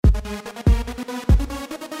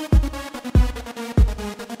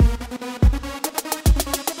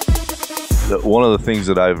One of the things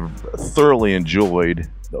that I've thoroughly enjoyed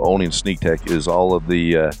owning SneakTech is all of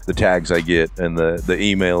the tags I get and the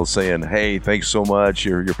emails saying, "Hey, thanks so much.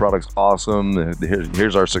 Your product's awesome.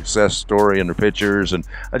 Here's our success story," and their pictures. And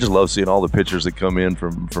I just love seeing all the pictures that come in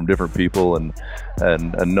from different people and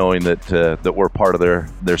knowing that we're part of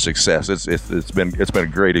their success. It's been a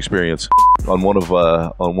great experience. On one of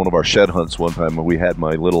our shed hunts one time, we had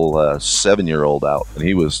my little 7-year-old out, and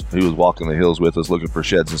he was walking the hills with us looking for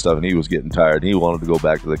sheds and stuff, and he was getting tired. He wanted to go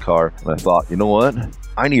back to the car, and I thought, you know what?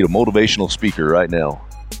 I need a motivational speaker right now.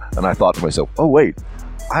 And I thought to myself, oh wait,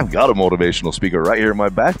 I've got a motivational speaker right here in my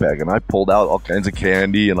backpack. And I pulled out all kinds of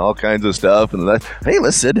candy and all kinds of stuff, and hey,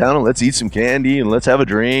 let's sit down and let's eat some candy and let's have a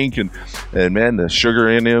drink, and man, the sugar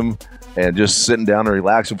in him, and just sitting down and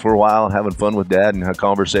relaxing for a while and having fun with Dad and had a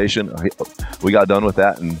conversation. We got done with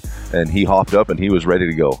that, and he hopped up and he was ready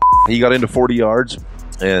to go. He got into 40 yards,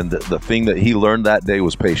 and the thing that he learned that day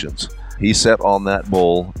was patience. He sat on that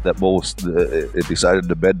bull. It decided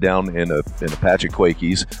to bed down in a patch of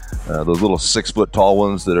Quakies, those little 6-foot tall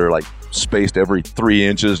ones that are like spaced every 3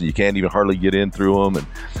 inches, and you can't even hardly get in through them. And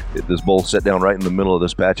this bull sat down right in the middle of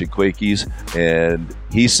this patch of Quakies, and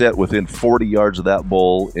he sat within 40 yards of that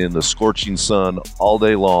bull in the scorching sun all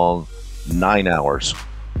day long, 9 hours.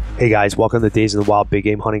 Hey guys, welcome to the Days in the Wild Big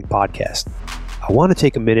Game Hunting Podcast. I want to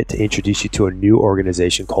take a minute to introduce you to a new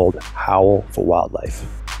organization called Howl for Wildlife.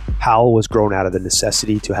 Howl was grown out of the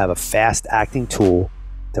necessity to have a fast-acting tool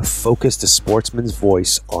to focus the sportsman's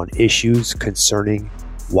voice on issues concerning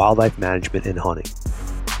wildlife management and hunting.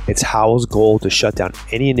 It's Howl's goal to shut down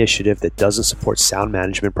any initiative that doesn't support sound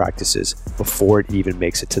management practices before it even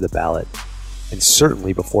makes it to the ballot, and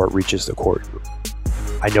certainly before it reaches the courtroom.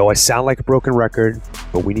 I know I sound like a broken record,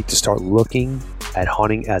 but we need to start looking at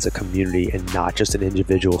hunting as a community and not just an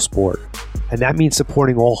individual sport. And that means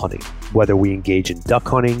supporting all hunting, whether we engage in duck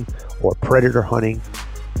hunting or predator hunting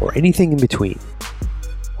or anything in between.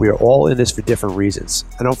 We are all in this for different reasons,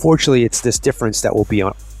 and unfortunately it's this difference that will be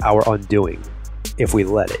our undoing if we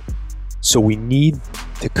let it. So we need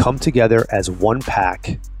to come together as one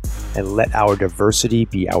pack and let our diversity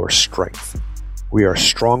be our strength. We are a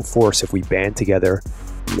strong force if we band together,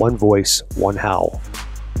 one voice, one howl.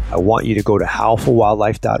 I want you to go to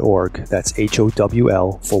howlforwildlife.org, that's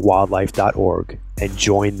HOWL for wildlife.org, and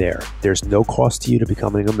join there. There's no cost to you to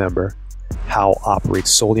becoming a member. Howl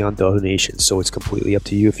operates solely on donations, so it's completely up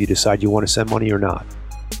to you if you decide you want to send money or not.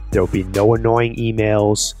 There will be no annoying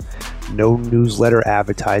emails, no newsletter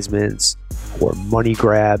advertisements, or money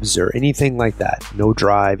grabs, or anything like that. No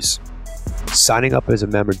drives. Signing up as a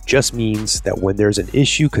member just means that when there's an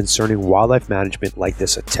issue concerning wildlife management, like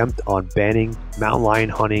this attempt on banning mountain lion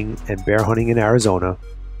hunting and bear hunting in Arizona,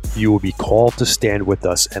 you will be called to stand with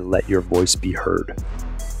us and let your voice be heard.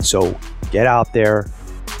 So get out there,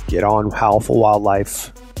 get on Howl for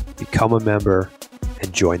Wildlife, become a member,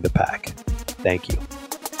 and join the pack. Thank you.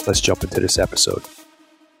 Let's jump into this episode.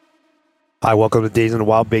 Hi, welcome to Days in the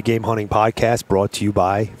Wild Big Game Hunting Podcast, brought to you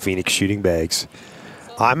by Phoenix Shooting Bags.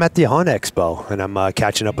 I'm at the Hunt Expo, and I'm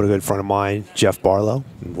catching up with a good friend of mine, Jeff Barlow.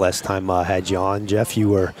 Last time I had you on, Jeff, you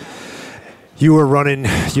were running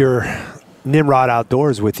your Nimrod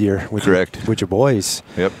Outdoors with your boys.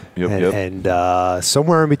 Yep. And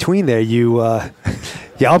somewhere in between there, you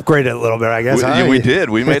upgraded a little bit, I guess. We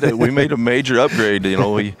did. We made a major upgrade.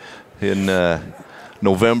 In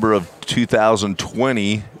November of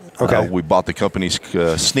 2020, we bought the company's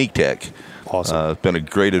SneakTech. Awesome. It's been a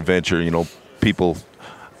great adventure. People.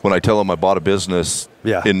 When I tell them I bought a business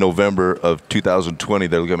in November of 2020,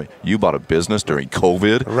 they look at me, you bought a business during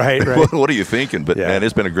COVID? Right. What are you thinking? But, man,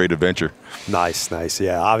 it's been a great adventure. Nice.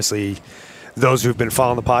 Yeah, obviously, those who've been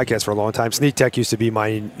following the podcast for a long time, SneakTech used to be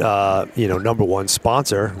my number one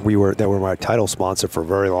sponsor. They were my title sponsor for a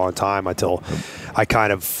very long time until I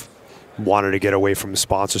kind of wanted to get away from the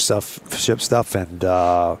sponsorship stuff.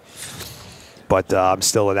 But I'm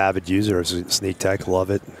still an avid user of SneakTech. Love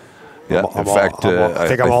it. Yeah, I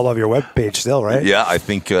think I'm all over your webpage still, right? Yeah, I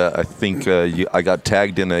think I got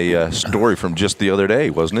tagged in a story from just the other day,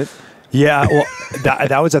 wasn't it? Yeah, well,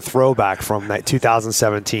 that was a throwback from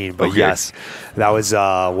 2017. But yes, that was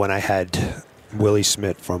when I had Willie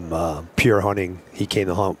Smith from Pure Hunting. He came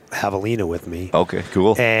to hunt javelina with me. Okay,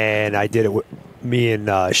 cool. And I did it with me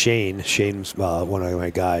and Shane. Shane's one of my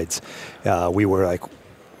guides. We were like,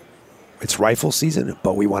 it's rifle season,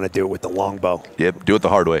 but we want to do it with the longbow. Yep, do it the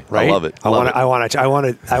hard way. Right? I love it. I want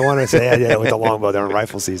to say I did it with the longbow during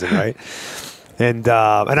rifle season, right? And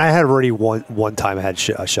I had already one time I had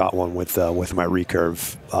shot one with my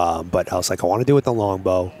recurve, but I was like, I want to do it with the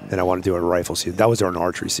longbow, and I want to do it in rifle season. That was during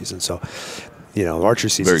archery season, so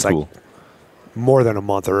archery season is very cool. Like more than a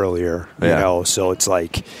month earlier, you know, so it's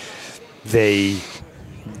like they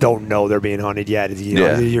don't know they're being hunted yet. You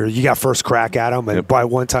know, you got first crack at them, and by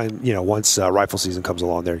one time, you know, once rifle season comes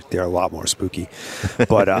along, they're a lot more spooky.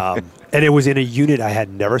 But and it was in a unit I had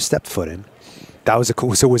never stepped foot in. That was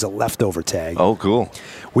so it was a leftover tag. Oh, cool.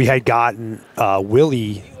 We had gotten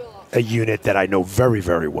Willie a unit that I know very,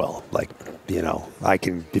 very well. Like, you know, I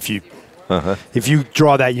can if you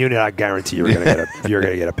draw that unit, I guarantee you're gonna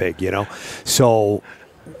get a pig. You know, so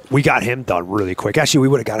we got him done really quick. Actually, we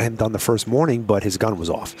would have got him done the first morning, but his gun was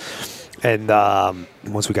off. And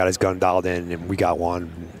once we got his gun dialed in, and we got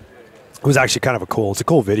one, it was actually kind of it's a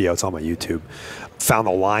cool video. It's on my YouTube. Found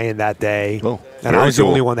a lion that day, and I was the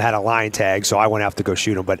only one that had a lion tag, so I went out to go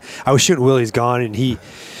shoot him. But I was shooting Willie's gun, and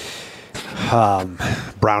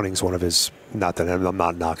Browning's one of his. Not that I'm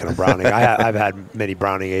not knocking on Browning. I've had many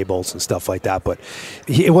Browning A-bolts and stuff like that, but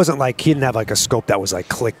it wasn't like he didn't have like a scope that was like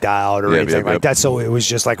clicked out or anything like that. So it was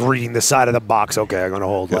just like reading the side of the box. Okay, I'm going to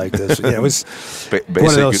hold like this. Yeah, it was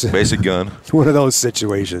basic gun. One of those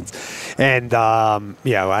situations, and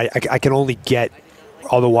I can only get.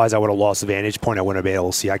 Otherwise, I would have lost the vantage point. I wouldn't have been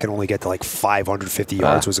able to see. I can only get to like 550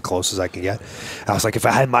 yards was the closest I can get. I was like, if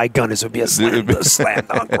I had my gun, this would be a slam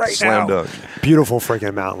dunk right slam now. Dunk. Beautiful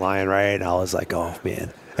freaking mountain lion, right? And I was like, oh,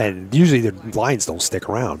 man. And usually the lions don't stick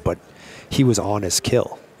around, but he was on his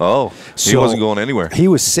kill. Oh, he wasn't going anywhere. He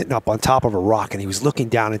was sitting up on top of a rock, and he was looking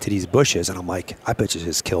down into these bushes, and I'm like, I bet you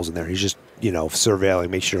his kill's in there. He's just, you know, surveilling,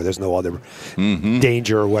 make sure there's no other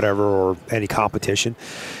danger or whatever or any competition.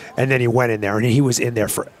 And then he went in there, and he was in there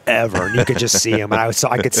forever, and you could just see him. And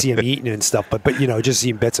I could see him eating and stuff, but you know, just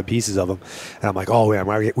seeing bits and pieces of him. And I'm like, oh,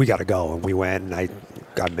 man, we got to go. And we went, and I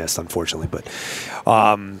got missed, unfortunately. But,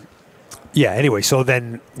 anyway, so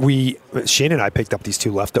then Shane and I picked up these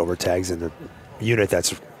 2 leftover tags in a unit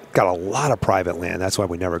that's got a lot of private land. That's why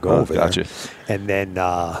we never go over there. And then,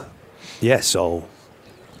 so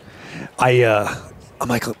I'm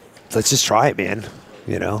like, let's just try it, man,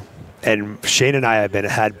 you know. And Shane and I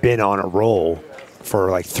had been on a roll for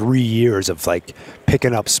like 3 years of like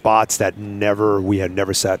picking up spots that we had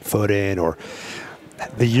never set foot in. Or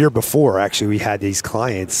the year before, actually, we had these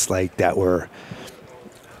clients like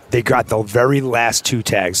they got the very last 2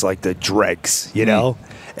 tags, like the dregs, you know,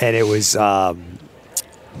 and it was like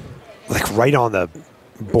right on the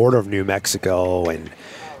border of New Mexico, and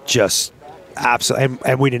just absolutely.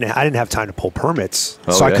 And I didn't have time to pull permits,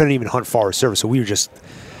 so I couldn't even hunt Forest Service. So we were just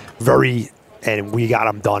and we got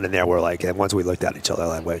them done in there. We're like, and once we looked at each other,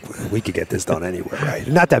 like, we could get this done anywhere, right?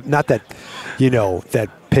 Not that, you know,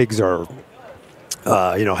 that pigs are,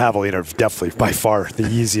 javelina are definitely by far the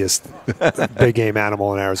easiest big game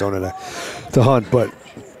animal in Arizona to hunt, but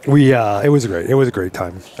it was a great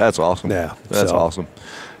time. That's awesome. Yeah, that's awesome.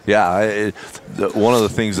 Yeah, one of the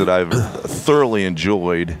things that I've thoroughly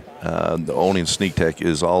enjoyed owning SneakTech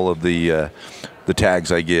is all of the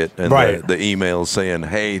tags I get and the emails saying,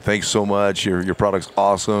 hey, thanks so much, your product's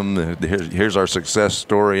awesome, here's our success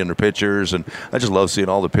story and their pictures. And I just love seeing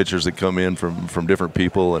all the pictures that come in from different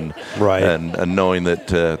people and knowing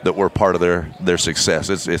that we're part of their success.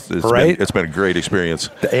 It's been a great experience.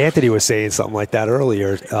 Anthony was saying something like that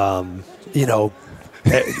earlier. You know,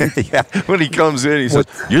 yeah, when he comes in, he says,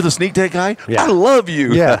 "You're the SneakTech guy. Yeah. I love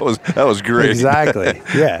you." Yeah, that was great. Exactly.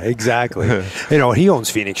 Yeah, exactly. You know, he owns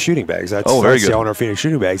Phoenix Shooting Bags. That's the owner of Phoenix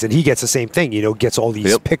Shooting Bags, and he gets the same thing. You know, gets all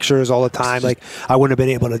these pictures all the time. Like, I wouldn't have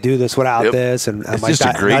been able to do this without this, and it's like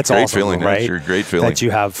just a great awesome, feeling, right? It's a great feeling that you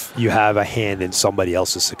have a hand in somebody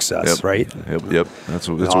else's success, right? Yep. That's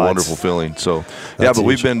a wonderful feeling. So, but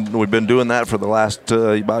huge. we've been doing that for the last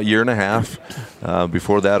about year and a half.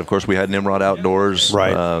 Before that, of course, we had Nimrod Outdoors.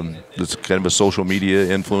 Right. It's kind of a social media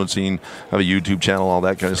influencing. I have a YouTube channel, all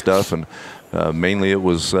that kind of stuff, and mainly it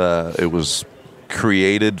was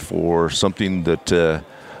created for something that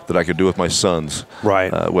I could do with my sons.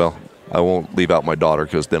 Right. Well, I won't leave out my daughter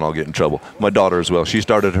because then I'll get in trouble. My daughter as well. She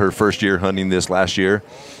started her first year hunting this last year,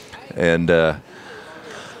 and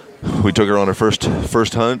we took her on her first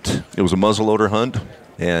hunt. It was a muzzleloader hunt,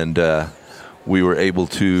 and we were able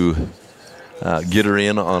to get her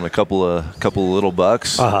in on a couple of little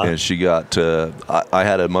bucks, and she got. I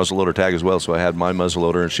had a muzzleloader tag as well, so I had my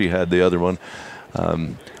muzzleloader, and she had the other one.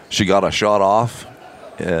 She got a shot off,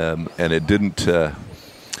 and it didn't.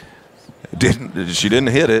 She didn't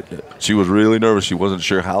hit it. She was really nervous. She wasn't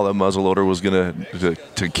sure how the muzzleloader was going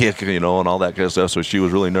to kick, and all that kind of stuff. So she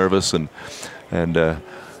was really nervous, and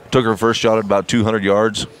took her first shot at about 200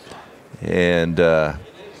 yards, and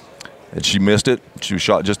she missed it. She was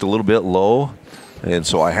shot just a little bit low, and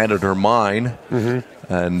so I handed her mine,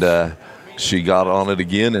 and she got on it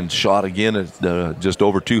again and shot again at just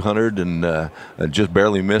over 200 and just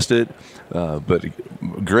barely missed it. But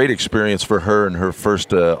great experience for her and her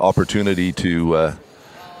first opportunity to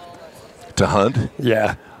hunt.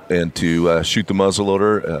 Yeah. And to shoot the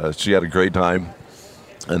muzzleloader. She had a great time.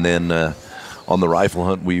 And then on the rifle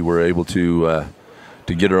hunt, we were able to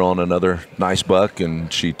get her on another nice buck,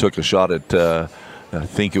 and she took a shot at I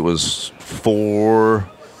think it was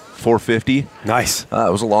 450. Nice. It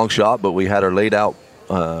was a long shot, but we had her laid out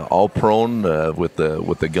all prone with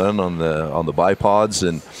the gun on the bipods,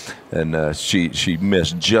 and she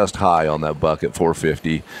missed just high on that buck at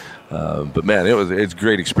 450. But man, it's a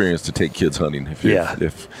great experience to take kids hunting.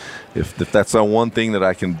 If that's the one thing that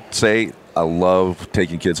I can say, I love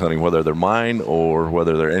taking kids hunting, whether they're mine or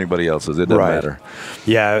whether they're anybody else's. It doesn't matter.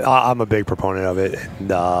 Yeah, I'm a big proponent of it.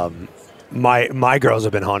 And, my girls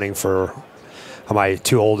have been hunting my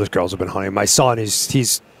two oldest girls have been hunting. My son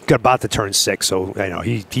he's about to turn 6, so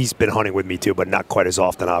he's been hunting with me too, but not quite as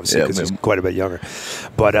often, obviously, because he's quite a bit younger.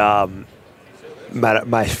 But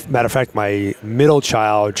matter of fact, my middle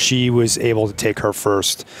child, she was able to take her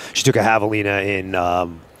first. She took a javelina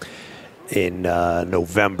in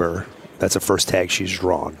November. That's the first tag she's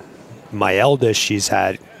drawn. My eldest, she's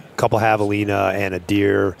had a couple javelina and a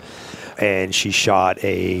deer, and she shot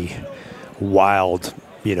a wild,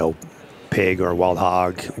 pig or a wild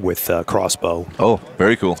hog with a crossbow. Oh,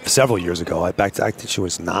 very cool. Several years ago. I think she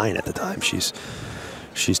was 9 at the time. She's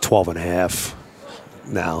 12 and a half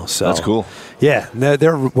now. So that's cool. Yeah,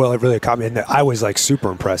 they're really accommodating. I was like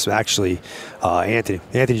super impressed. Actually,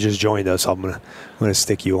 Anthony just joined us. So I'm gonna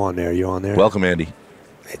stick you on there. You on there? Welcome, Andy.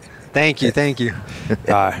 Thank you.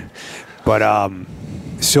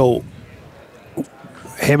 So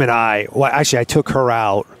him and I. Well, actually, I took her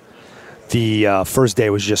out. The first day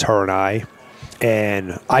was just her and I.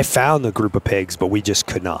 And I found the group of pigs, but we just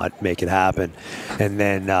could not make it happen. And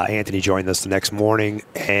then Anthony joined us the next morning,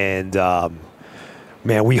 and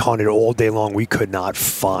man, we hunted all day long. We could not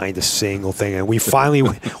find a single thing, and we finally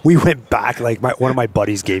we went back. Like one of my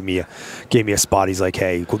buddies gave me a spot. He's like,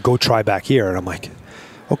 "Hey, go try back here," and I'm like,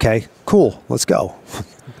 "Okay, cool, let's go."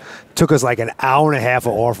 Took us like an hour and a half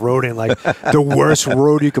of off-roading, like the worst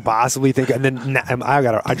road you could possibly think. And then I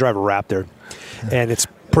drive a Raptor, and it's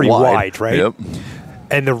pretty wide, right? Yep.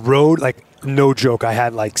 And the road, like, no joke, I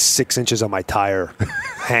had like 6 inches on my tire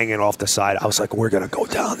hanging off the side. I was like, we're going to go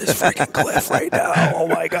down this freaking cliff right now. Oh,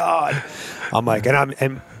 my God. I'm like,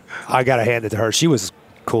 and I got to hand it to her. She was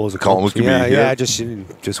cool as a calm as can be. Yeah,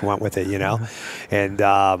 just went with it, And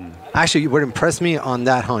actually, what impressed me on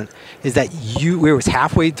that hunt is that we was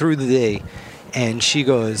halfway through the day, and she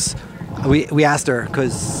goes, we asked her,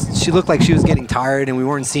 because she looked like she was getting tired and we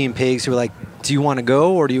weren't seeing pigs. We were like, do you want to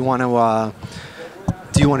go, or do you want to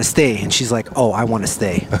stay? And she's like, oh, I want to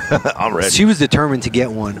stay. I'm ready. She was determined to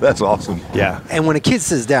get one. That's awesome. Yeah. And when a kid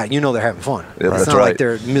says that, they're having fun. Yeah, it's not like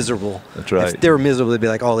they're miserable. That's right. If they were miserable, they'd be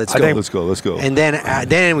like, oh, let's go. Let's go. And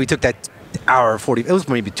then we took that hour 40. It was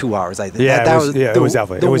maybe 2 hours. I think. Yeah, that was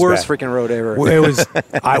definitely the worst bad. freaking road ever.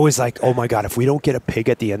 I was like, oh my God, if we don't get a pig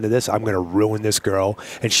at the end of this, I'm going to ruin this girl,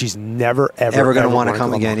 and she's never ever going to want to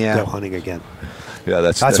come again. Go hunting again. Yeah,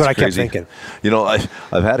 that's what I crazy. kept thinking.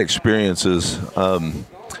 I've had experiences.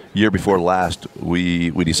 Year before last,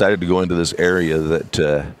 we decided to go into this area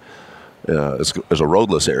that is a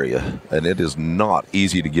roadless area, and it is not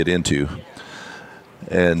easy to get into.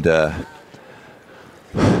 And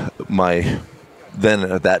my then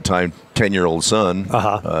at that time 10-year-old son,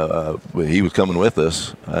 he was coming with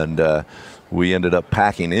us, and we ended up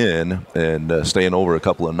packing in and staying over a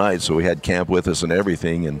couple of nights. So we had camp with us and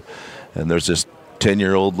everything, and there's this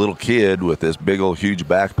 10-year-old little kid with this big old huge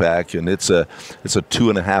backpack, and it's a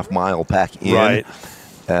 2.5 mile pack in, right?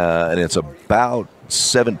 And it's about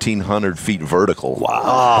 1,700 feet vertical.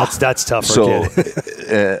 Wow, that's tough for a kid.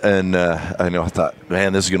 And I thought,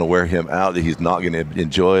 man, this is going to wear him out. He's not going to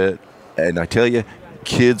enjoy it. And I tell you,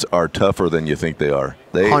 kids are tougher than you think they are.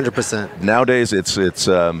 100%. Nowadays, it's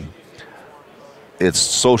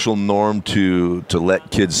social norm to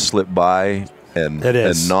let kids slip by and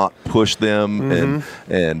not push them and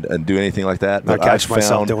do anything like that. But I catch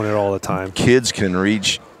myself doing it all the time. Kids can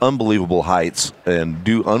reach unbelievable heights and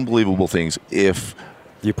do unbelievable things if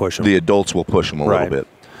you push them. The adults will push them a little bit.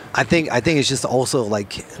 I think it's just also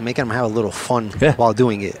like making them have a little fun while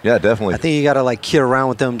doing it. Yeah, definitely. I think you gotta like kid around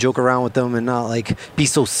with them, joke around with them, and not like be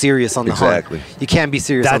so serious on the hunt. You can't be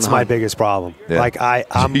serious. That's on the my hunt. biggest problem. Yeah. Like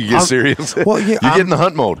you get serious. Well, yeah, you get in the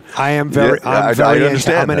hunt mode. I am very. I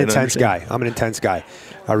understand. I'm an intense guy. I'm an intense guy.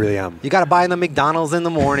 I really am. You got to buy them McDonald's in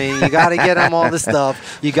the morning. You got to get them all the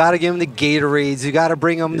stuff. You got to give them the Gatorades. You got to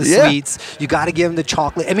bring them the sweets. You got to give them the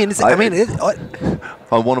chocolate. I mean,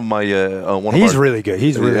 on one of my he's really good.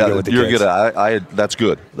 He's really good with the You're kids. good. That's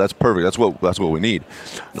good. That's perfect. That's what we need.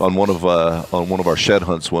 On one of our shed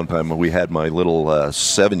hunts one time, we had my little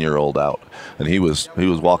 7-year-old out, and he was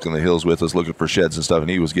walking the hills with us looking for sheds and stuff, and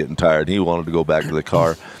he was getting tired. And he wanted to go back to the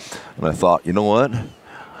car, and I thought, you know what?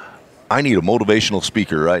 I need a motivational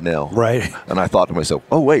speaker right now. Right. And I thought to myself,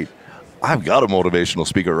 oh, wait, I've got a motivational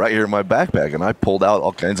speaker right here in my backpack. And I pulled out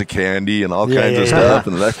all kinds of candy and all kinds of stuff.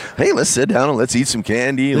 And hey, let's sit down and let's eat some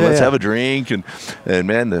candy and let's have a drink. And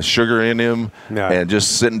man, the sugar in him and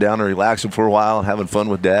just sitting down and relaxing for a while and having fun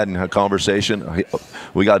with Dad and had a conversation.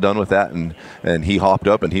 We got done with that, and he hopped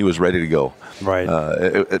up and he was ready to go. Right.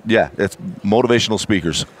 It's motivational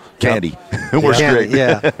speakers. Candy. Works great.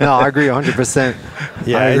 Yeah. No, I agree 100%.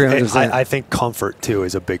 Yeah, I agree 100%. I think comfort, too,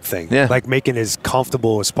 is a big thing. Yeah. Like making it as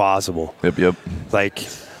comfortable as possible. Yep. Like,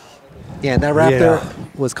 yeah, that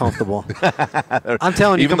Raptor was comfortable. I'm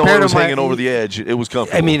telling you, even though it was hanging over the edge, it was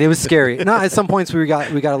comfortable. I mean, it was scary. No, at some points we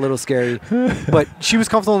got a little scary, but she was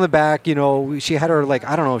comfortable in the back. You know, she had her, like,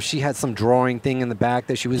 I don't know if she had some drawing thing in the back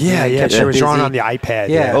that she was doing. She was drawing on the iPad.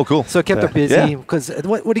 Yeah. Oh, cool. So it kept her busy because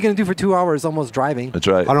what are you going to do for 2 hours almost driving? That's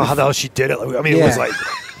right. I don't know how the hell she did it. I mean, it was like.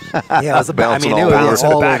 Yeah, it was bouncing it was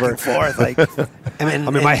all back over. and forth. Like, I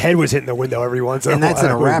mean, my head was hitting the window every once in a while. And that's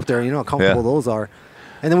in a Raptor. You know how comfortable those are.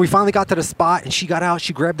 And then we finally got to the spot, and she got out.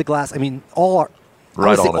 She grabbed the glass. I mean, all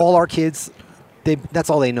our kids, that's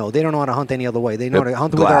all they know. They don't know how to hunt any other way. They know how to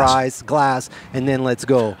hunt with their eyes, glass, and then let's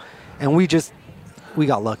go. And we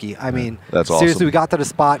got lucky. I mean, that's seriously, awesome. we got to the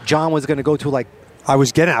spot. John was going to go to like. I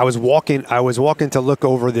was walking to look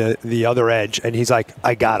over the other edge, and he's like,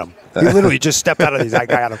 I got him. He literally just stepped out of these. I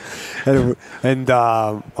got him. And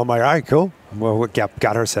I'm like, all right, cool. Well, we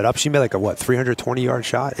got her set up. She made like a 320-yard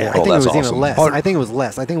shot. I think it was awesome. even less. Oh. I think it was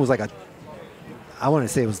less. I think it was like I want to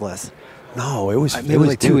say it was less. No, it was Maybe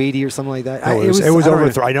like 280 or something like that. No, it was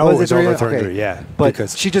over. I know it was over 300. Yeah, but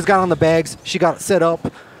because she just got on the bags. She got set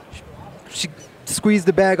up. She squeezed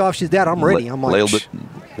the bag off. She's Dad, I'm ready. I'm like,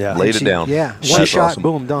 laid it down. Yeah, That's one shot, awesome.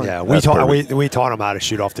 boom, done. Yeah, we taught him how to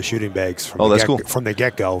shoot off the shooting bags from the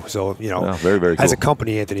get-go. So, you know, very, very cool. As a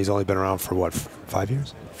company, Anthony's only been around for what, 5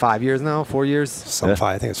 years? 5 years now, 4 years.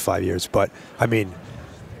 I think it's 5 years. But I mean,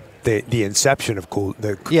 the inception of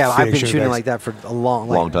I've been shooting like that for a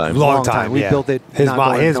long time. We built it. His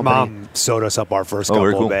mom sewed us up our first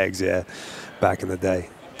couple of bags. Yeah, back in the day.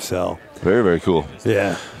 So very, very cool.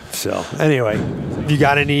 Yeah. So anyway, you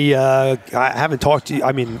got any? I haven't talked to you.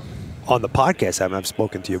 I mean, on the podcast, I've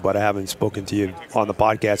spoken to you, but I haven't spoken to you on the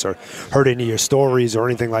podcast or heard any of your stories or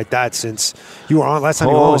anything like that since you were on. Last time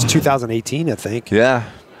you were on was 2018, I think. Yeah.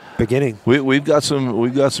 Beginning. We've got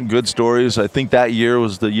some good stories. I think that year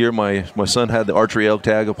was the year my son had the archery elk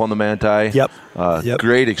tag up on the Manti. Yep.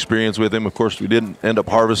 Great experience with him. Of course, we didn't end up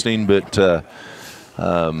harvesting, but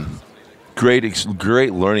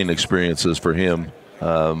great learning experiences for him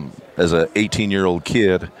as a 18-year-old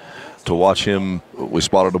kid. To watch him, we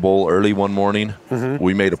spotted a bull early one morning. Mm-hmm.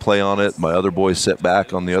 We made a play on it. My other boys set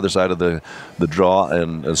back on the other side of the draw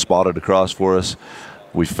and spotted across for us.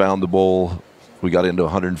 We found the bull. We got into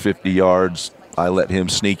 150 yards. I let him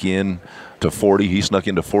sneak in to 40. He snuck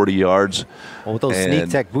into 40 yards. Well, with those Sneak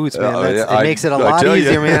Tech boots, man, it makes it a lot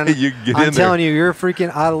easier, man. I'm telling you, you're freaking.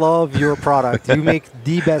 I love your product. You make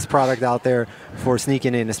the best product out there for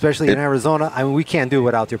sneaking in, especially in Arizona. I mean, we can't do it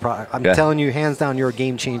without your product. I'm telling you, hands down, you're a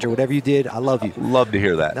game changer. Whatever you did, I love you. Love to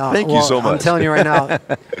hear that. Thank you so much. I'm telling you right now,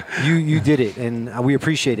 you did it, and we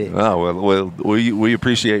appreciate it. Oh, well, we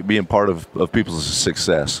appreciate being part of people's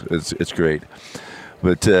success. It's great.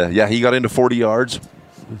 But, he got into 40 yards.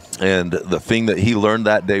 And the thing that he learned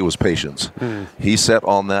that day was patience. He sat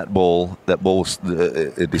on that bull. That bull,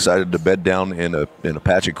 it decided to bed down in a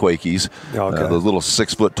patch of Quakies. Okay. Those little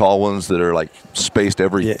 6 foot tall ones that are like spaced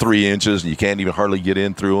every 3 inches, and you can't even hardly get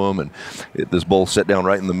in through them. And this bull sat down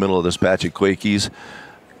right in the middle of this patch of Quakies,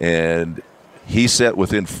 and he sat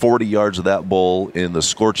within 40 yards of that bull in the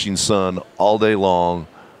scorching sun all day long.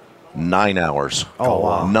 9 hours. Oh,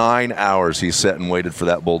 wow. 9 hours he sat and waited for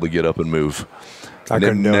that bull to get up and move. And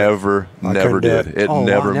it never did. It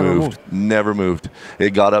never moved. Never moved.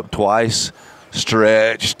 It got up twice,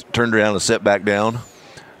 stretched, turned around and set back down,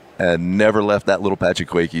 and never left that little patch of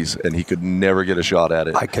Quakies, and he could never get a shot at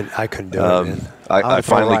it. I couldn't do it, man. I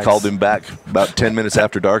finally called him back about 10 minutes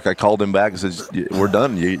after dark. I called him back and said, we're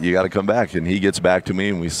done. You got to come back. And he gets back to me,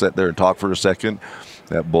 and we sit there and talk for a second.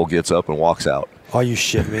 That bull gets up and walks out. Oh, you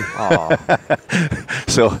shit me.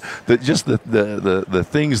 So just the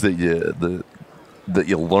things that that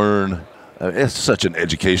you learn. It's such an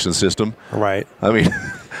education system. Right. I mean,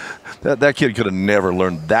 that kid could have never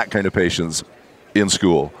learned that kind of patience in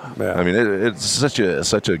school. Yeah. I mean, it's such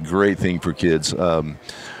a great thing for kids. One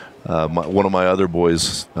of my other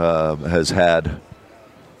boys has had,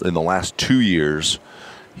 in the last 2 years,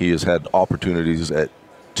 he has had opportunities at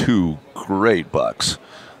 2 great bucks.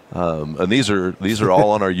 And these are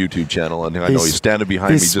all on our YouTube channel, and I know he's standing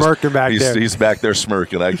behind me. Smirking back there. He's back there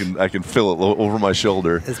smirking. I can feel it over my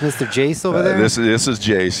shoulder. Is Mr. Jace over there? This is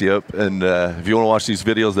Jace. Yep. And if you want to watch these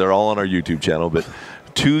videos, they're all on our YouTube channel. But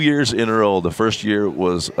 2 years in a row. The first year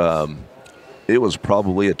was it was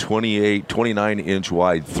probably a 29 inch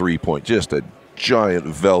wide 3-point, just a giant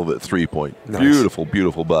velvet 3-point. Nice.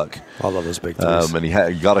 Beautiful buck. I love those big threes. And he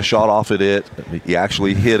got a shot off at it. He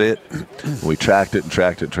actually hit it. We tracked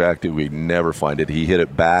it. We never find it. He hit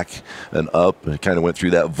it back and up. It kind of went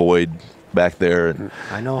through that void back there. And,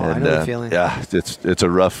 I know the feeling. Yeah, it's a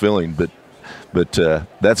rough feeling, but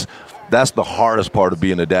that's the hardest part of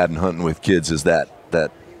being a dad and hunting with kids is that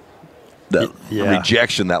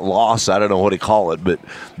rejection, that loss. I don't know what to call it, but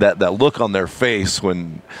that look on their face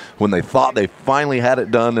when they thought they finally had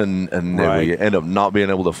it done and Right. we end up not being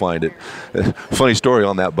able to find it. Funny story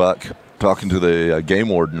on that buck. Talking to the game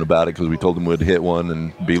warden about it because we told him we'd hit one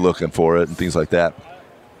and be looking for it and things like that.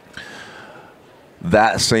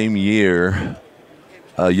 That same year,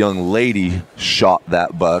 a young lady shot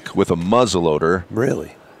that buck with a muzzleloader.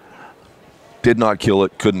 Really? Did not kill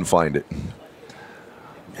it. Couldn't find it.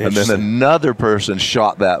 And then Interesting. another person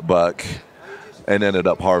shot that buck and ended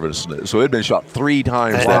up harvesting it. So it had been shot 3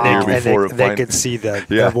 times that year before they could see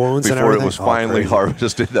the wounds and before everything. it was finally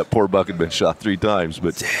harvested. That poor buck had been shot 3 times.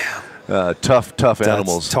 But tough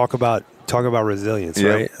animals. Talk about resilience, Yeah.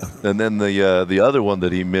 right? And then the other one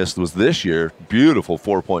that he missed was this year. Beautiful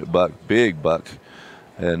 4-point buck, big buck,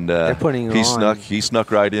 and They're putting it on. He snuck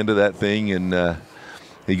right into that thing and.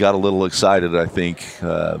 He got a little excited, I think,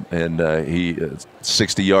 and he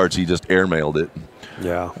 60 yards. He just airmailed it.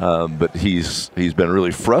 Yeah. But he's been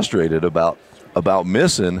really frustrated about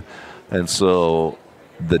missing, and so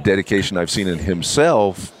the dedication I've seen in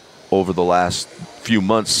himself over the last few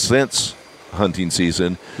months since hunting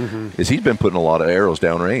season is he's been putting a lot of arrows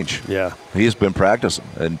downrange. Yeah. He's been practicing.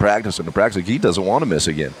 He doesn't want to miss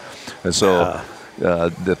again, and so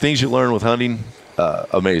the things you learn with hunting,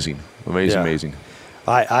 amazing.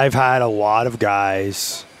 I've had a lot of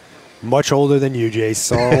guys much older than you, Jace,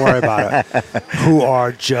 so don't worry about it, who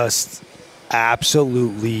are just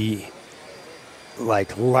absolutely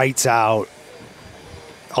like lights out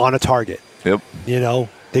on a target. Yep. You know,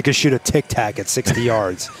 they could shoot a tic-tac at 60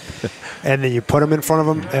 yards. And then you put them in front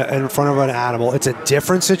of an animal. It's a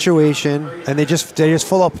different situation, and they just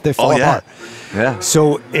fall apart. Yeah.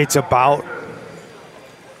 So it's about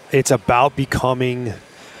becoming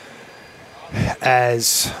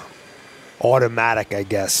as automatic, I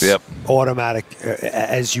guess. Yep. Automatic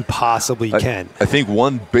as you possibly can. I think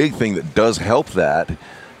one big thing that does help that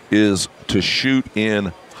is to shoot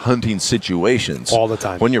in hunting situations. All the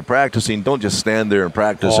time. When you're practicing, don't just stand there and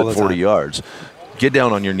practice All at the 40 time. yards. Get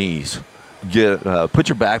down on your knees. Put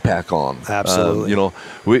your backpack on. Absolutely.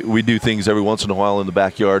 We do things every once in a while in the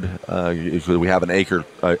backyard. We have an acre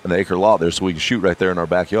lot there, so we can shoot right there in our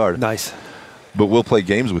backyard. Nice. But we'll play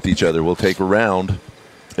games with each other. We'll take a round,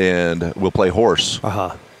 and we'll play horse.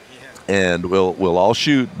 Uh-huh. And we'll all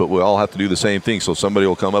shoot, but we all have to do the same thing. So somebody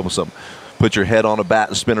will come up with something. Put your head on a bat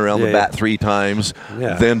and spin around the bat 3 times,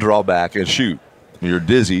 then draw back and shoot. You're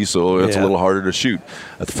dizzy, so it's a little harder to shoot.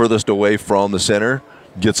 The furthest away from the center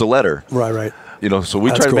gets a letter. Right. So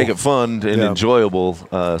we try to make it fun and enjoyable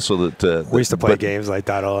so that... we used to play games like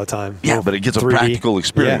that all the time. Yeah, but it gets 3D. a practical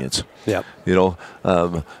experience. Yeah.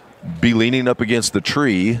 Yep. Be leaning up against the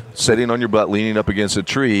tree, sitting on your butt, leaning up against a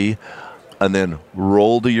tree, and then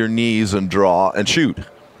roll to your knees and draw and shoot.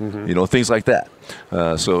 Mm-hmm. Things like that. You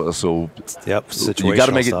got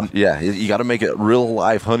to make stuff. it. Yeah, you got to make it real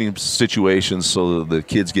life hunting situations so that the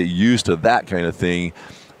kids get used to that kind of thing.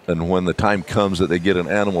 And when the time comes that they get an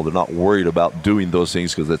animal, they're not worried about doing those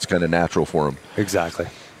things because it's kind of natural for them. Exactly.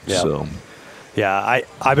 Yeah. So. Yeah,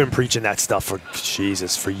 I've been preaching that stuff for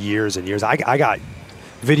years and years. I got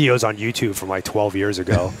videos on YouTube from like 12 years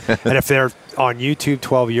ago. And if they're on YouTube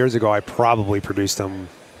 12 years ago, I probably produced them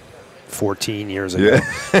 14 years ago,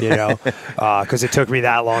 because it took me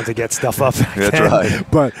that long to get stuff up back That's then.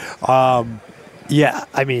 right. But,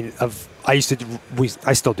 I mean, I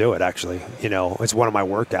still do it, actually. It's one of my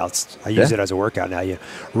workouts. I use it as a workout now. You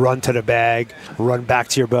run to the bag, run back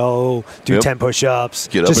to your bow, do 10 push-ups,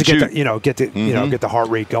 get just up to and get the heart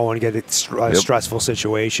rate going, get it stressful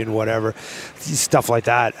situation, whatever, stuff like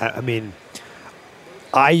that. I mean,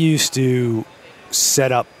 I used to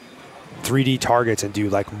set up 3D targets and do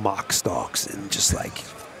like mock stalks and just like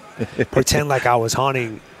pretend like I was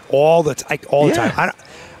hunting all the time.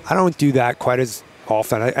 I don't do that quite as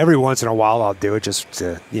often. Every once in a while I'll do it just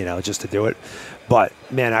to do it. But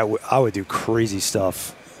man, I would do crazy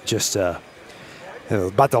stuff just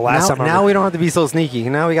about the last time. Now we don't have to be so sneaky.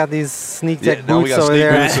 Now we got these sneak tech now we boots got over sneak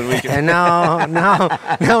there, boots and we can- and now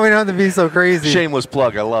we don't have to be so crazy. Shameless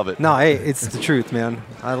plug. I love it. No, hey, it's the truth, man.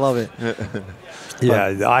 I love it.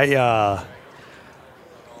 Yeah,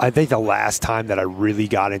 I think the last time that I really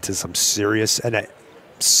got into some serious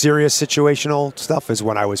situational stuff is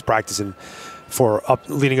when I was practicing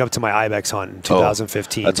leading up to my ibex hunt in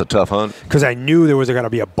 2015. That's a tough hunt. Because I knew there was going to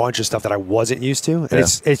be a bunch of stuff that I wasn't used to. And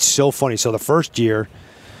it's so funny. So the first year,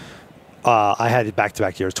 I had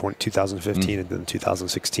back-to-back years, 2015 and then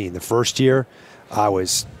 2016. The first year, I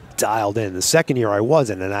was dialed in. The second year, I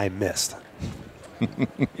wasn't, and I missed.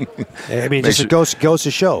 I mean, it goes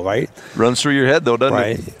to show, right? Runs through your head, though, doesn't it?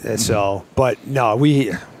 Right. And so, but no,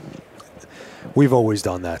 we've always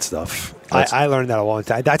done that stuff. I learned that a long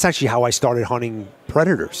time. That's actually how I started hunting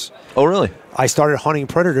predators. Oh, really? I started hunting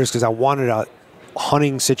predators because I wanted a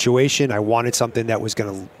hunting situation. I wanted something that was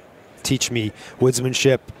going to teach me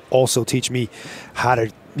woodsmanship, also teach me how to,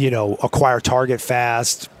 acquire target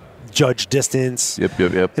fast, judge distance.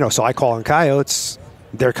 Yep. So I call in coyotes.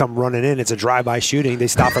 They come running in. It's a drive-by shooting. They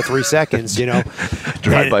stop for 3 seconds,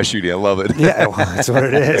 Drive-by shooting. I love it. Yeah, well, that's what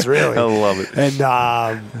it is, really. I love it.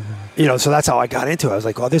 And, so that's how I got into it. I was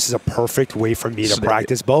like, oh, this is a perfect way for me to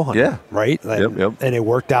practice bow hunting. Yeah. Right? Yep. And it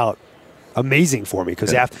worked out amazing for me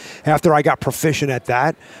because after I got proficient at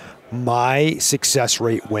that, my success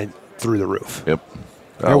rate went through the roof. Yep.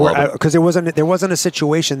 Because there wasn't a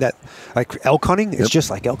situation that like elk hunting. It's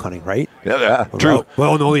just like elk hunting, right? Yeah. True.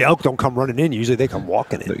 Well, no, the elk don't come running in. Usually they come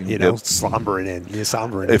walking in. Slombering in.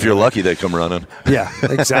 If you're lucky, they come running. Yeah,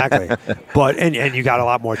 exactly. But and you got a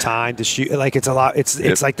lot more time to shoot. Like it's a lot.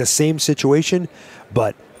 It's like the same situation,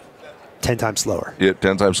 but 10 times slower. Yeah,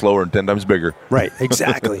 10 times slower and 10 times bigger. Right,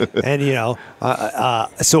 exactly. And,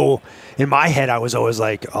 so in my head, I was always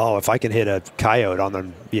like, oh, if I can hit a coyote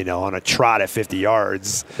on a trot at 50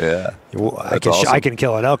 yards, I can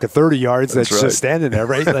kill an elk at 30 yards that's just standing there,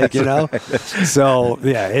 right? So,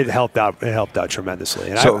 yeah, it helped out. It helped out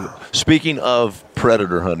tremendously. And speaking of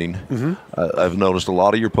predator hunting, I've noticed a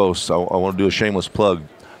lot of your posts. I want to do a shameless plug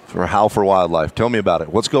for Howl for Wildlife. Tell me about it.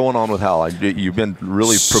 What's going on with Howl? You've been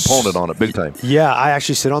really proponent on it big time. Yeah, I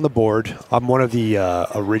actually sit on the board. I'm one of the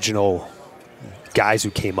original guys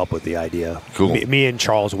who came up with the idea. Cool. Me and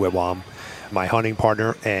Charles Whitwam, my hunting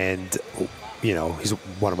partner, and he's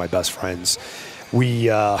one of my best friends. We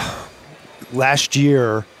last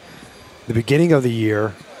year, the beginning of the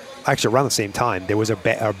year, actually around the same time, there was a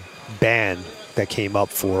ban that came up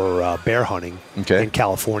for bear hunting in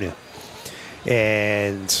California.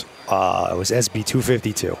 And it was SB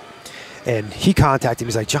 252. And he contacted me.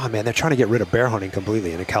 He's like, John, man, they're trying to get rid of bear hunting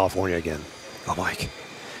completely in California again. I'm like,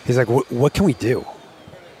 he's like, what can we do?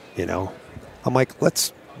 I'm like,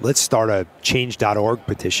 let's start a change.org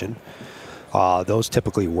petition. Those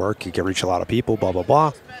typically work. You can reach a lot of people, blah, blah,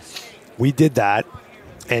 blah. We did that.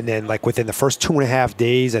 And then, within the first 2.5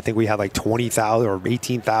 days, I think we had 20,000 or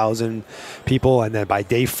 18,000 people. And then by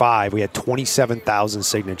day 5, we had 27,000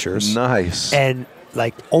 signatures. Nice. And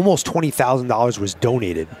almost $20,000 was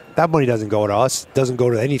donated. That money doesn't go to us. Doesn't go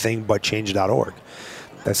to anything but change.org.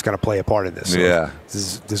 That's going to play a part in this. So yeah.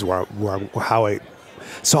 This is how I.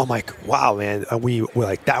 So I'm like, wow, man. And we're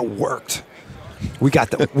like, that worked. We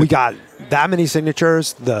got that many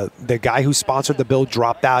signatures. The guy who sponsored the bill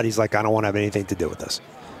dropped out. He's like, I don't want to have anything to do with this.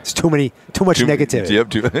 It's too much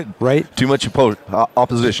negativity. Right? Too much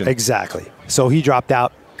opposition. Exactly. So he dropped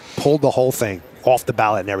out, pulled the whole thing off the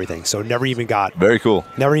ballot and everything. So never even Very cool.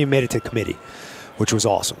 Never even made it to committee, which was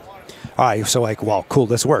awesome. All right, so well, cool,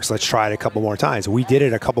 this works. Let's try it a couple more times. We did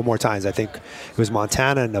it a couple more times. I think it was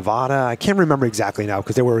Montana and Nevada. I can't remember exactly now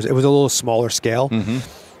because it was a little smaller scale.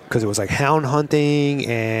 Because it was hound hunting,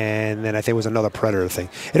 and then I think it was another predator thing.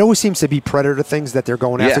 It always seems to be predator things that they're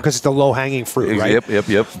going after because it's the low-hanging fruit, right?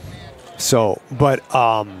 Yep. So, but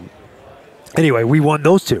anyway, we won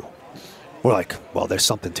those two. We're like, well, there's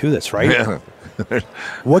something to this, right? Yeah.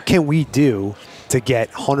 What can we do to get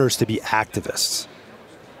hunters to be activists?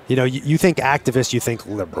 You think activists, you think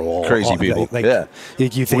liberal. Crazy people. Yeah.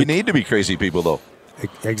 You think, we need to be crazy people, though.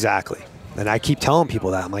 Exactly. And I keep telling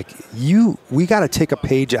people that. I'm like, we got to take a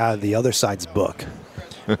page out of the other side's book,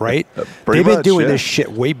 right? They've been doing this shit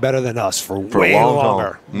way better than us for way a long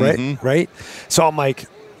longer, time. Right? So I'm like,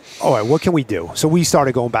 all right, what can we do? So we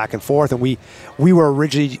started going back and forth, and we were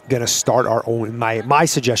originally going to start our own. My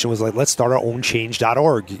suggestion was like, let's start our own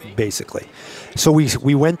change.org, basically. So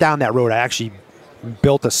we went down that road. I actually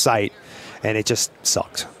built a site, and it just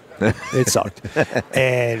sucked. It sucked.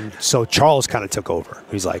 And so Charles kind of took over.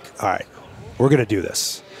 He's like, all right, we're going to do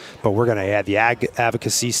this, but we're going to add the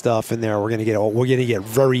advocacy stuff in there. We're going to get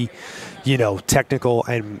very, technical.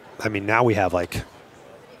 And I mean, now we have we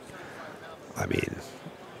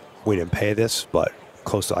didn't pay this, but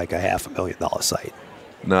close to like a $500,000 site.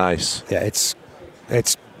 Nice. Yeah, it's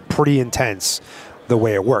pretty intense the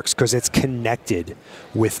way it works because it's connected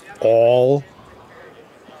with all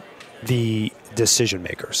the decision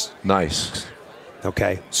makers. Nice.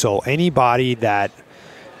 Okay, so anybody that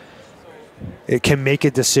it can make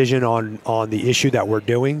a decision on the issue that we're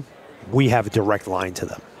doing, we have a direct line to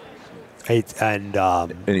them. And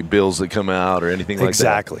any bills that come out or anything like that?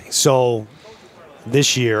 Exactly. So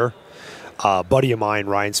this year, a buddy of mine,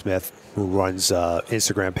 Ryan Smith, who runs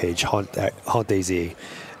Instagram page HuntAZ,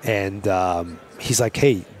 and he's like,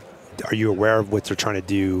 hey, are you aware of what they're trying to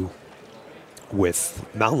do with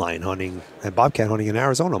mountain lion hunting and bobcat hunting in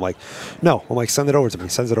Arizona? I'm like, no. I'm like, send it over to me.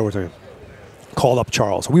 Sends it over to me. Called up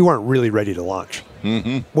Charles. We weren't really ready to launch.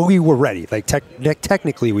 Mm-hmm. Well, we were ready. Like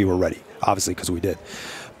technically we were ready, obviously, because we did.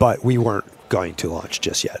 But we weren't going to launch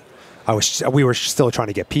just yet. We were still trying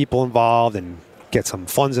to get people involved and get some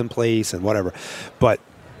funds in place and whatever. But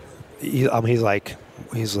he's like,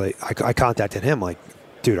 I contacted him like,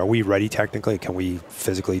 dude, are we ready technically? Can we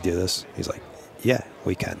physically do this? He's like, yeah,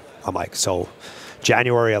 we can. I'm like, so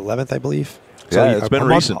January 11th, I believe. So yeah, it's been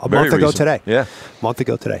recent. A month ago today. Yeah. A month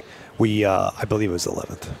ago today. We, I believe it was the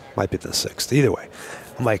 11th. Might be the 6th. Either way.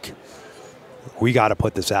 I'm like, we got to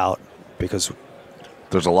put this out because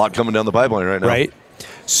there's a lot coming down the pipeline right now. Right.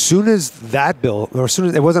 Soon as that bill, or as soon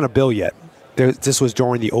as it wasn't a bill yet, this was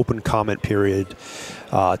during the open comment period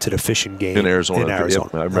to the Fish and Game in Arizona.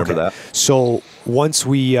 Yep, I remember that. So once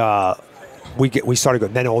we started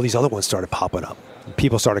going, then all these other ones started popping up.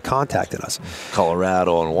 People started contacting us.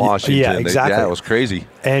 Colorado and Washington. Yeah, exactly. It was crazy.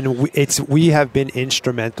 And we have been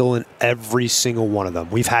instrumental in every single one of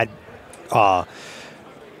them. We've had, I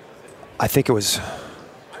think it was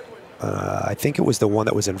the one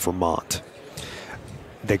that was in Vermont.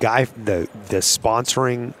 The guy, the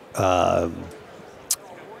sponsoring, I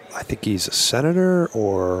think he's a senator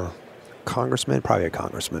or congressman, probably a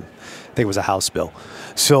congressman. I think it was a House bill.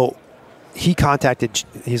 So he contacted,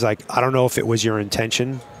 he's like, I don't know if it was your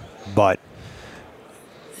intention, but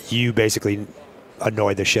you basically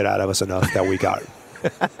annoyed the shit out of us enough that we got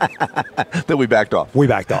that we backed off. We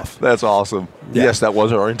backed off. That's awesome. Yeah. Yes, that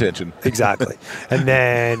was our intention. Exactly. And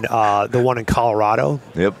then the one in Colorado.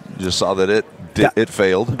 Yep. Just saw that it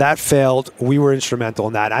failed. That failed. We were instrumental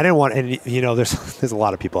in that. I didn't want, and there's a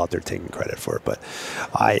lot of people out there taking credit for it, but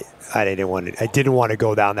I didn't want to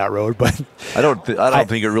go down that road. But I don't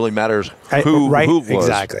think it really matters who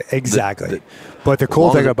was. Exactly. But the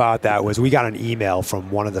cool thing about that was we got an email from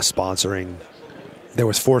one of the sponsoring. There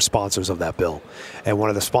was 4 sponsors of that bill, and one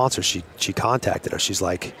of the sponsors, she contacted us. She's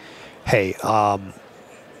like, hey,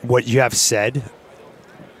 what you have said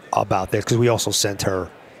about this, because we also sent her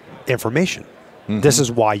information. Mm-hmm. This is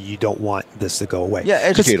why you don't want this to go away. Yeah,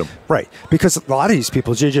 educate them. Right, because a lot of these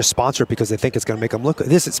people, they just sponsor it because they think it's going to make them look good.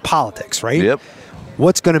 This is politics, right? Yep.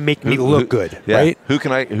 What's going to make me look good, yeah. right? Who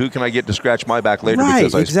can I get to scratch my back later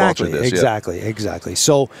because I sponsored this? Exactly.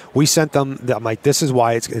 So we sent them. I'm like, this is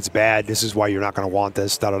why it's bad. This is why you're not going to want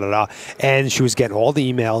this. Da da da da. And she was getting all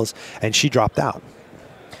the emails, and she dropped out.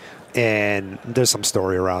 And there's some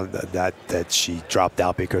story around that she dropped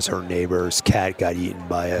out because her neighbor's cat got eaten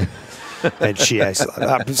by it. And she has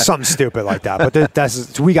something stupid like that. But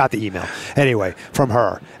we got the email anyway from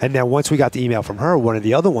her. And then once we got the email from her, one of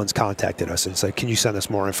the other ones contacted us and said, can you send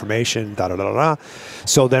us more information? Da, da, da, da.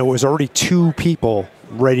 So there was already 2 people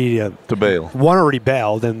ready to bail. One already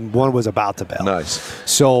bailed and one was about to bail. Nice.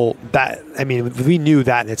 So we knew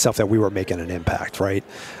that in itself that we were making an impact, right?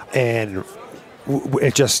 And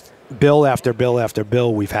it just bill after bill after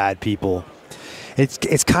bill, we've had people.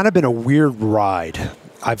 It's kind of been a weird ride.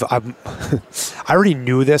 I already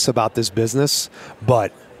knew this about this business,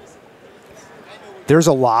 but there's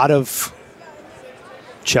a lot of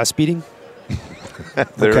chest beating.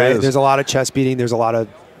 There's a lot of chest beating. There's a lot of,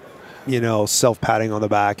 self-patting on the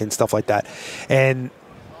back and stuff like that. And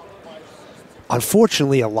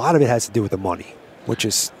unfortunately, a lot of it has to do with the money, which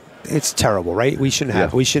is, it's terrible, right? We shouldn't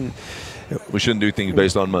do things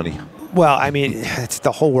based on money. Well, I mean, it's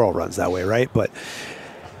the whole world runs that way, right? But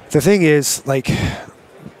the thing is, like,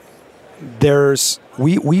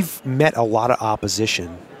 we've met a lot of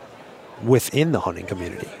opposition within the hunting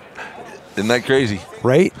community. Isn't that crazy?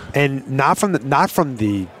 Right? And not from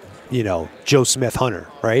the Joe Smith hunter,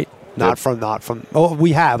 right? Not from. Oh,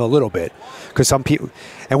 we have a little bit, because some people,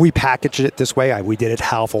 and we package it this way. We did it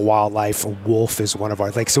Howl for Wildlife. Wolf is one of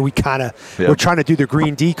our, like, so we kind of we're trying to do the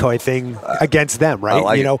green decoy thing against them, right?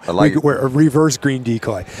 We're a reverse green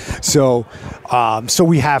decoy. So, so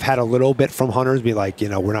we have had a little bit from hunters be like,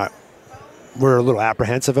 we're a little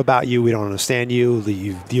apprehensive about you. We don't understand you.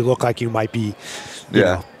 You look like you might be, you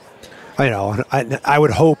know. I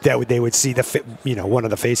would hope that they would see one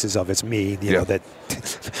of the faces of it's me. That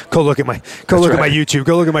go look at my YouTube,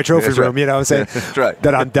 go look at my trophy room. You know what I'm saying? That's right.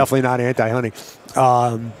 That I'm definitely not anti-hunting.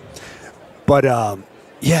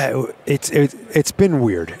 It's been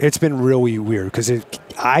weird. It's been really weird because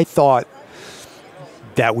I thought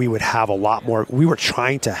that we would have a lot more. We were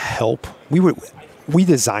trying to help. We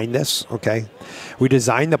designed this. Okay, we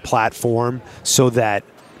designed the platform so that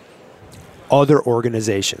other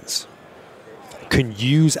organizations can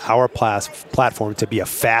use our platform to be a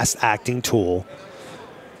fast-acting tool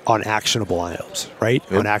on actionable items, right?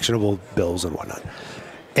 Yep. On actionable bills and whatnot.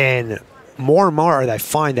 And more I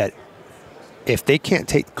find that if they can't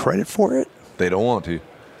take credit for it, they don't want to.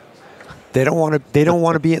 They don't want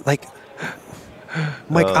to be like.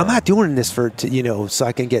 I'm not doing this so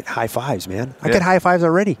I can get high fives, man. I get high fives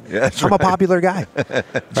already. Yeah, I'm a popular guy,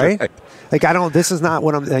 right? Like this is not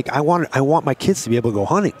what I'm like. I want my kids to be able to go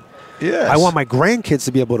hunting. Yes. I want my grandkids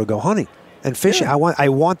to be able to go hunting and fishing. Yeah. I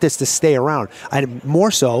want this to stay around. And more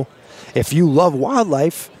so, if you love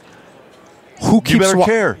wildlife, who keeps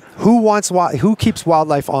care? Who keeps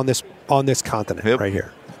wildlife on this continent right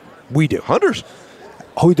here? We do. Hunters.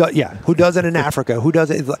 Who does? Yeah. Who does it in Africa? Who does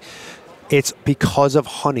it? It's because of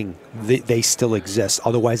hunting they still exist.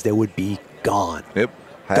 Otherwise, they would be gone. Yep.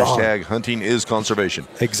 Hashtag hunting is conservation.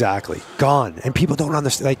 Exactly. Gone. And people don't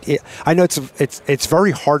understand. I know it's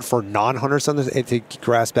very hard for non-hunters to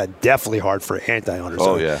grasp that. Definitely hard for anti-hunters.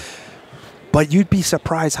 Oh, yeah. But you'd be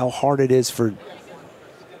surprised how hard it is for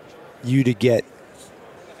you to get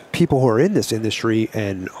people who are in this industry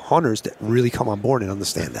and hunters that really come on board and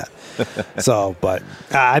understand that. So, but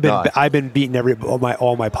I've been beating all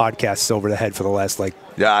my podcasts over the head for the last I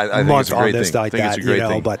think month it's a great on this thing. like I think that. It's a great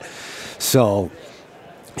thing. But so.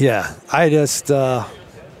 Yeah, I just, I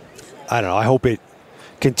don't know. I hope it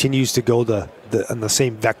continues to go on the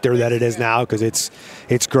same vector that it is now, because it's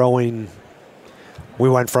growing. We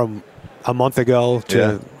went from a month ago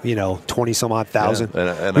to 20 some odd thousand.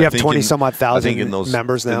 And we have 20 some odd thousand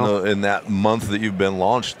members now. In that month that you've been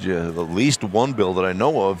launched, at least one bill that I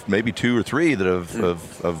know of, maybe 2 or 3 that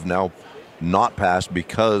have now not passed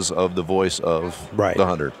because of the voice of the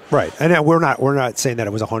hunter. Right. And we're not saying that it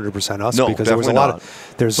was 100% us, because there was a lot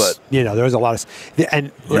of there was a lot of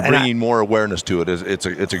and you're bringing more awareness to it. It's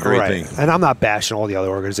a great thing. And I'm not bashing all the other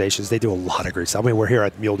organizations. They do a lot of great stuff. I mean, we're here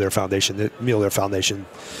at Mule Deer Foundation. The Mule Deer Foundation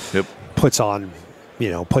puts a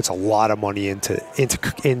lot of money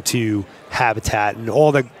into habitat and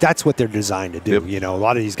all that's what they're designed to do. A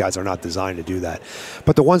lot of these guys are not designed to do that.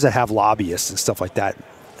 But the ones that have lobbyists and stuff like that,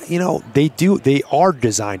 they are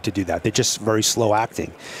designed to do that. They're just very slow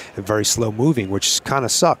acting and very slow moving, which kind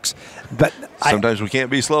of sucks. But sometimes we can't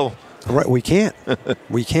be slow. Right, we can't.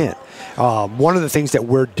 We can't. One of the things that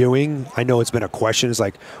we're doing, I know it's been a question, is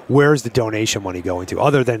like, where's the donation money going to,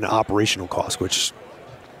 other than operational costs, which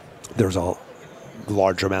there's a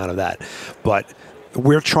large amount of that. But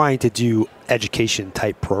we're trying to do education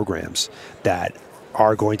type programs that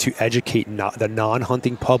are going to educate the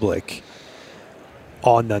non-hunting public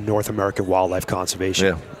on the North American wildlife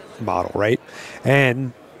conservation model, right?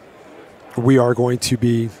 And we are going to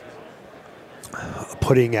be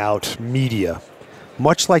putting out media,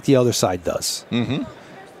 much like the other side does,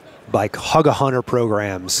 like Hug a Hunter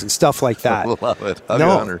programs and stuff like that. I love it. Hug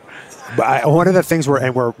a Hunter. But one of the things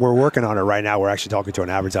we're working on it right now. We're actually talking to an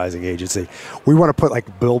advertising agency. We want to put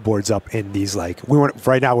like billboards up in these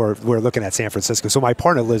right now we're looking at San Francisco. So my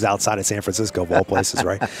partner lives outside of San Francisco of all places,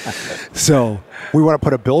 right? So we want to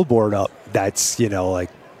put a billboard up that's like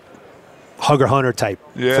Hug a Hunter type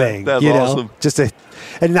thing. That's awesome.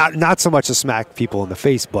 And not so much to smack people in the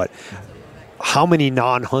face, but how many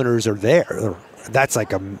non-hunters are there? That's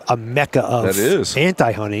like a mecca of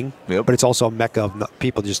anti-hunting, but it's also a mecca of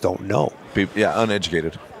people just don't know.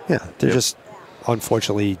 Uneducated. Yeah, they're just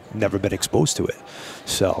unfortunately never been exposed to it.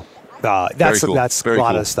 So that's cool. That's Very a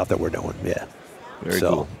lot cool. of stuff that we're doing. Yeah, very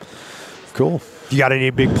cool. Cool. You got any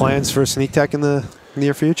big plans for Sneak Tech in the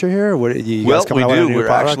near future here? What you guys coming out with new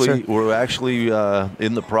products? We're actually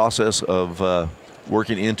in the process of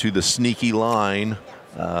working into the Sneaky line,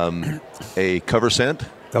 a cover scent.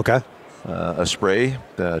 Okay. a spray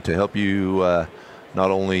to help you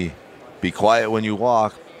not only be quiet when you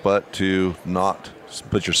walk, but to not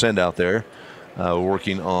put your scent out there.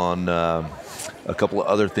 Working on a couple of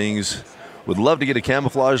other things. Would love to get a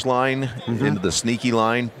camouflage line into the sneaky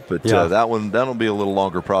line, but that'll be a little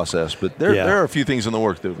longer process. But there are a few things in the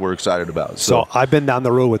work that we're excited about. So I've been down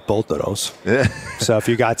the road with both of those. So if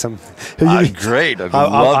you got some, great. I'd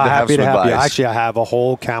love to have some advice. Actually, I have a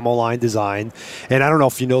whole camo line design, and I don't know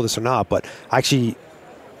if you know this or not, but actually,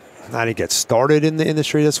 I didn't get started in the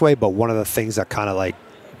industry this way. But one of the things that kind of like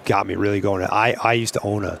got me really going, I used to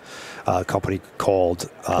own a company called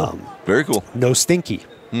very cool. No Stinky.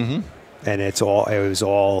 And it was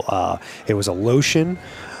a lotion,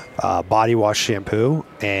 body wash shampoo,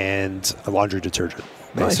 and a laundry detergent,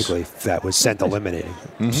 basically, that was scent eliminating.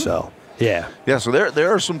 So, yeah. So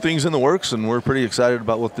there are some things in the works, and we're pretty excited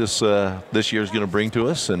about what this year is going to bring to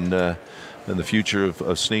us, and the future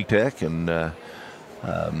of Sneak Tech. And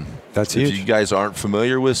that's huge. If you guys aren't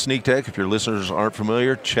familiar with Sneak Tech, if your listeners aren't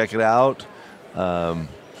familiar, check it out. I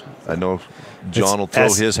know John will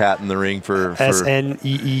throw his hat in the ring for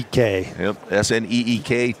SNEEK. Yep,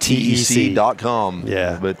 SNEEKTEC.com.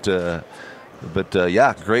 Yeah. But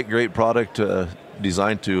great product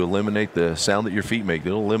designed to eliminate the sound that your feet make.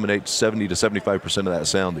 It'll eliminate 70 to 75% of that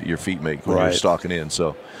sound that your feet make when you're stalking in.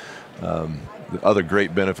 So the other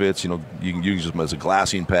great benefits, you can use them as a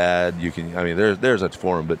glassing pad. There's a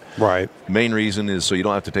for them, but main reason is so you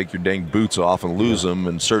don't have to take your dang boots off and lose them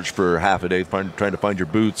and search for half a day trying to find your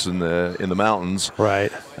boots in the mountains.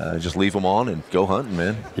 Just leave them on and go hunting,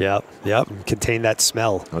 man. Yep. Contain that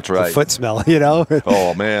smell. That's right. The foot smell,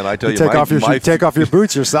 Oh man, I tell you, take off your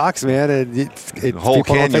boots, your socks, man, and the whole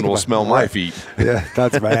canyon will smell my feet. Yeah,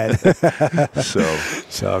 that's bad.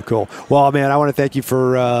 So cool. Well, man, I want to thank you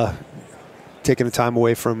for taking the time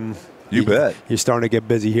away from. You bet. You're starting to get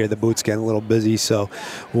busy here. The boot's getting a little busy, so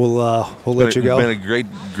we'll let you go. It's been a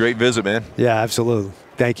great visit, man. Yeah, absolutely.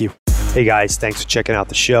 Thank you. Hey guys, thanks for checking out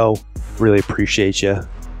the show. Really appreciate you.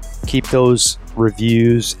 Keep those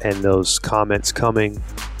reviews and those comments coming.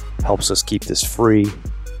 Helps us keep this free.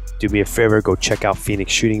 Do me a favor, go check out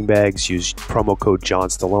Phoenix Shooting Bags. Use promo code John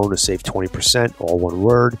Stallone to save 20%, all one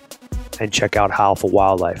word. And check out Howl for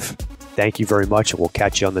Wildlife. Thank you very much, and we'll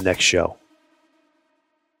catch you on the next show.